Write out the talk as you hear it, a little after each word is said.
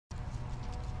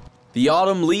The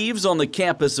autumn leaves on the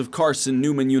campus of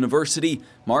Carson-Newman University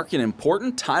mark an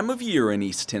important time of year in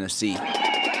East Tennessee.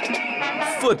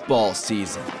 Football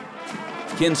season.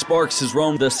 Ken Sparks has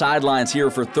roamed the sidelines here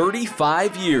for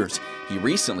 35 years. He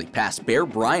recently passed Bear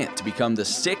Bryant to become the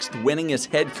 6th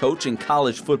winningest head coach in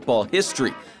college football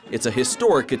history. It's a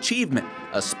historic achievement,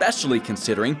 especially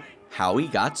considering how he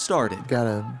got started. Got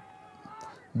a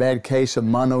bad case of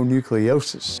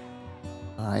mononucleosis.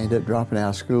 I ended up dropping out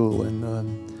of school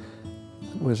and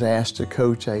was asked to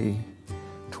coach a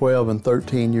 12 and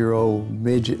 13-year-old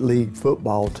midget league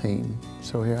football team.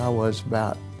 So here I was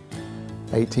about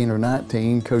 18 or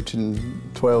 19 coaching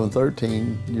 12 and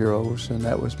 13-year-olds, and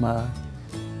that was my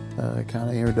kind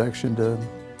of introduction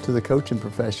to the coaching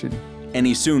profession. And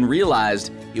he soon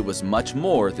realized it was much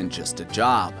more than just a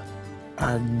job.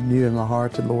 I knew in my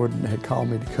heart the Lord had called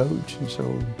me to coach, and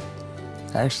so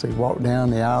I actually walked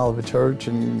down the aisle of a church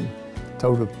and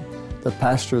told the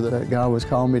pastor that God was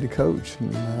calling me to coach,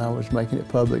 and I was making it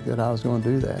public that I was going to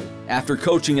do that. After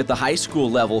coaching at the high school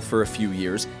level for a few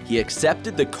years, he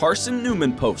accepted the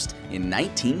Carson-Newman post in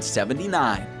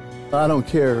 1979. I don't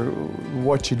care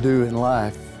what you do in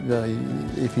life.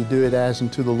 If you do it as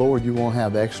unto the Lord, you won't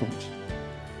have excellence.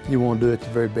 You want to do it the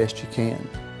very best you can.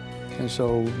 And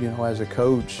so, you know, as a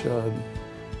coach,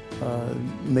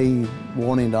 me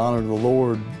wanting to honor the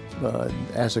Lord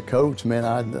as a coach, man,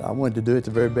 I wanted to do it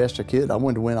the very best I could. I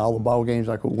wanted to win all the ball games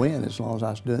I could win as long as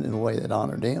I was doing it in a way that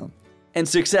honored Him. And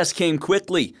success came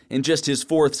quickly. In just his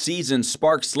 4th season,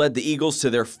 Sparks led the Eagles to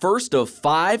their first of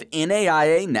 5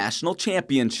 NAIA national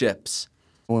championships.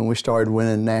 When we started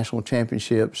winning national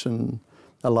championships and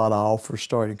a lot of offers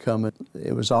started coming,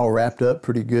 it was all wrapped up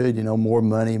pretty good, you know, more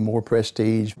money, more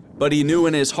prestige. But he knew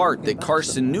in his heart that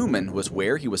Carson-Newman was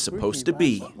where he was supposed to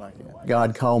be.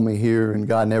 God called me here, and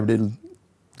God never did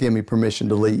give me permission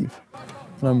to leave.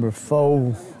 Number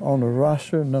 4 on the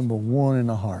roster, number 1 in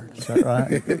the heart. Is that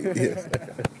right?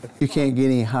 Yeah. You can't get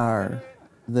any higher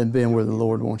than being where the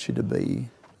Lord wants you to be.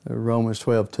 Romans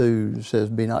 12:2 says,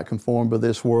 "Be not conformed to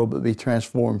this world, but be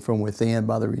transformed from within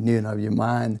by the renewing of your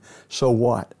mind." So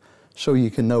what? So you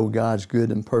can know God's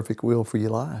good and perfect will for your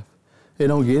life. It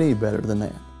don't get any better than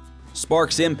that.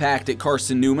 Sparks' impact at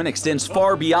Carson-Newman extends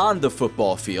far beyond the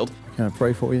football field. Can I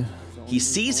pray for you? He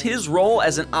sees his role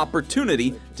as an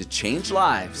opportunity to change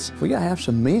lives. We gotta have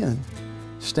some men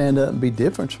stand up and be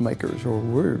difference makers, or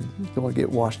we're gonna get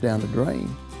washed down the drain.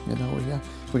 You know,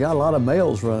 we got a lot of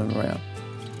males running around,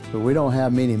 but we don't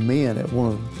have many men that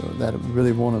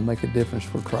really want to make a difference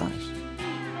for Christ.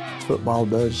 Football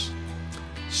does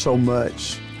so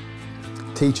much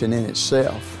teaching in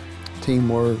itself,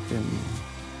 teamwork and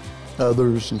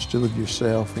others instead of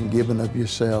yourself, and giving of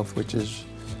yourself, which is,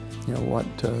 you know, what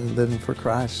living for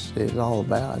Christ is all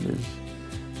about, is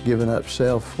giving up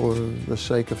self for the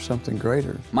sake of something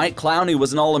greater. Mike Clowney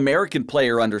was an All-American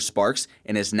player under Sparks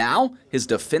and is now his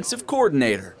defensive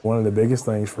coordinator. One of the biggest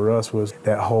things for us was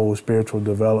that whole spiritual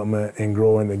development and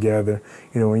growing together.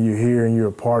 You know, when you're here and you're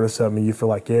a part of something, you feel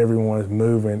like everyone's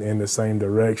moving in the same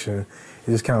direction.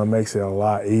 It just kind of makes it a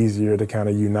lot easier to kind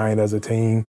of unite as a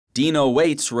team. Dino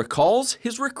Waits recalls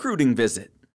his recruiting visit.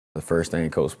 The first thing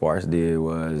Coach Sparks did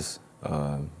was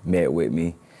met with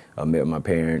me. Met with my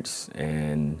parents,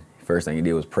 and first thing he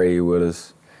did was pray with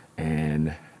us.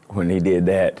 And when he did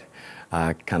that,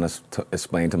 I kind of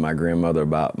explained to my grandmother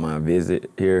about my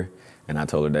visit here, and I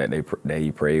told her that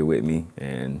he prayed with me,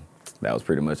 and that was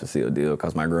pretty much a sealed deal,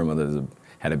 because my grandmother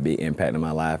had a big impact in my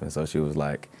life, and so she was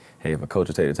like, hey, if a coach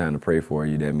will take the time to pray for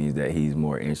you, that means that he's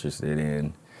more interested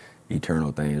in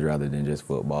eternal things rather than just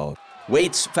football.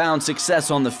 Waits found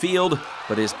success on the field,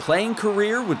 but his playing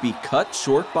career would be cut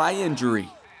short by injury.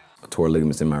 I tore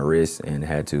ligaments in my wrist and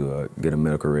had to get a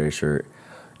medical red shirt,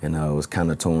 and I was kind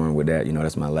of torn with that. You know,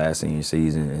 that's my last senior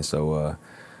season, and so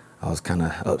I was kind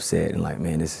of upset and like,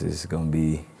 man, this is gonna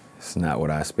be, it's not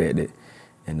what I expected.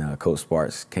 And Coach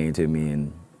Sparks came to me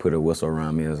and put a whistle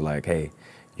around me. It was like, hey,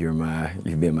 you've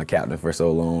been my captain for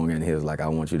so long, and he was like, I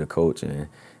want you to coach, and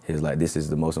he was like, this is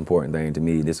the most important thing to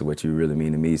me. This is what you really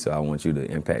mean to me, so I want you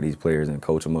to impact these players and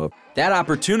coach them up. That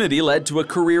opportunity led to a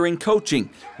career in coaching.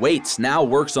 Waits now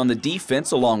works on the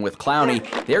defense along with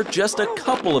Clowney. They're just a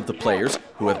couple of the players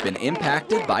who have been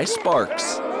impacted by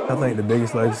Sparks. I think the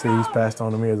biggest legacy he's passed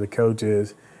on to me as a coach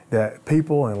is that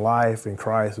people and life and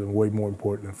Christ are way more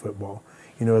important than football.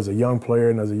 You know, as a young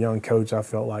player and as a young coach, I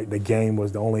felt like the game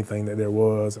was the only thing that there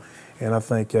was. And I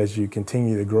think as you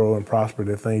continue to grow and prosper,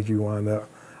 the things you wind up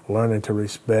learning to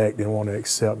respect and want to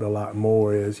accept a lot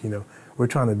more is, you know, we're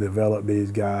trying to develop these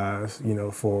guys, you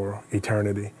know, for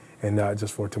eternity and not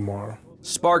just for tomorrow.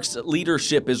 Sparks'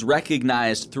 leadership is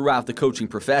recognized throughout the coaching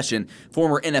profession.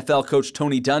 Former NFL coach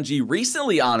Tony Dungy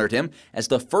recently honored him as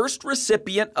the first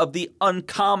recipient of the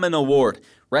Uncommon Award,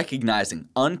 recognizing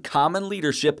uncommon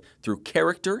leadership through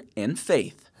character and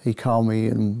faith. He called me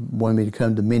and wanted me to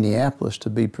come to Minneapolis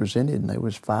to be presented, and there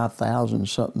was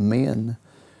 5,000-something men,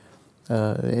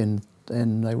 and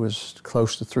there was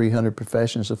close to 300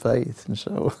 professions of faith. And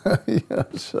so,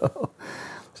 so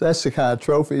that's the kind of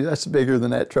trophy. That's bigger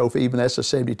than that trophy. Even that's a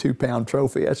 72-pound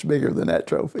trophy. That's bigger than that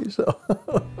trophy. So.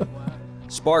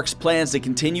 Sparks plans to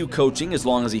continue coaching as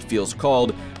long as he feels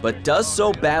called, but does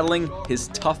so battling his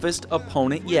toughest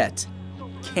opponent yet,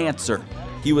 cancer.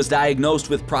 He was diagnosed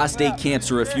with prostate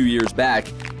cancer a few years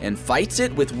back and fights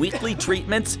it with weekly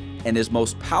treatments and his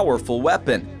most powerful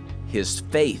weapon, his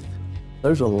faith.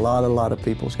 There's a lot of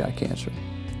people's got cancer.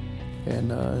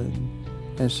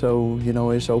 And so, you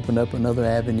know, it's opened up another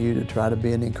avenue to try to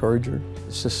be an encourager.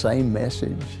 It's the same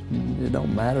message. It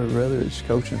don't matter whether it's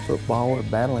coaching football or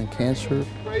battling cancer.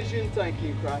 Praise you and thank you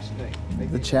in Christ's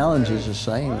name. The challenge is the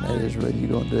same, and that is whether you're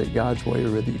going to do it God's way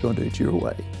or whether you're going to do it your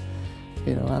way.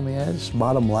 You know, I mean, that's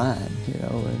bottom line, you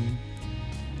know,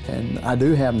 and I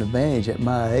do have an advantage. At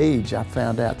my age, I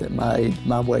found out that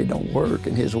my way don't work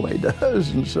and his way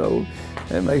does, and so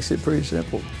that makes it pretty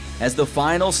simple. As the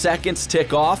final seconds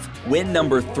tick off, win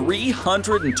number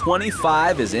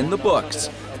 325 is in the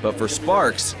books. But for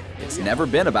Sparks, it's never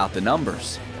been about the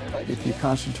numbers. If you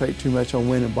concentrate too much on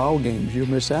winning ball games, you'll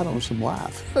miss out on some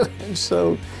life. And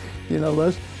so, you know,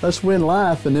 let's win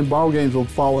life, and then ball games will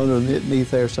fall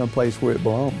underneath there someplace where it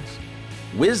belongs.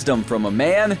 Wisdom from a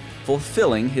man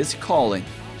fulfilling his calling.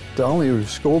 The only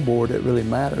scoreboard that really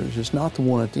matters is not the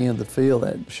one at the end of the field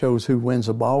that shows who wins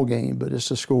a ball game, but it's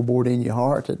the scoreboard in your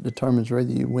heart that determines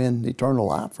whether you win eternal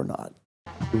life or not.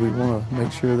 We want to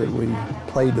make sure that we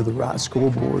play to the right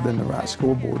scoreboard, and the right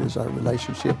scoreboard is our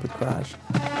relationship with Christ.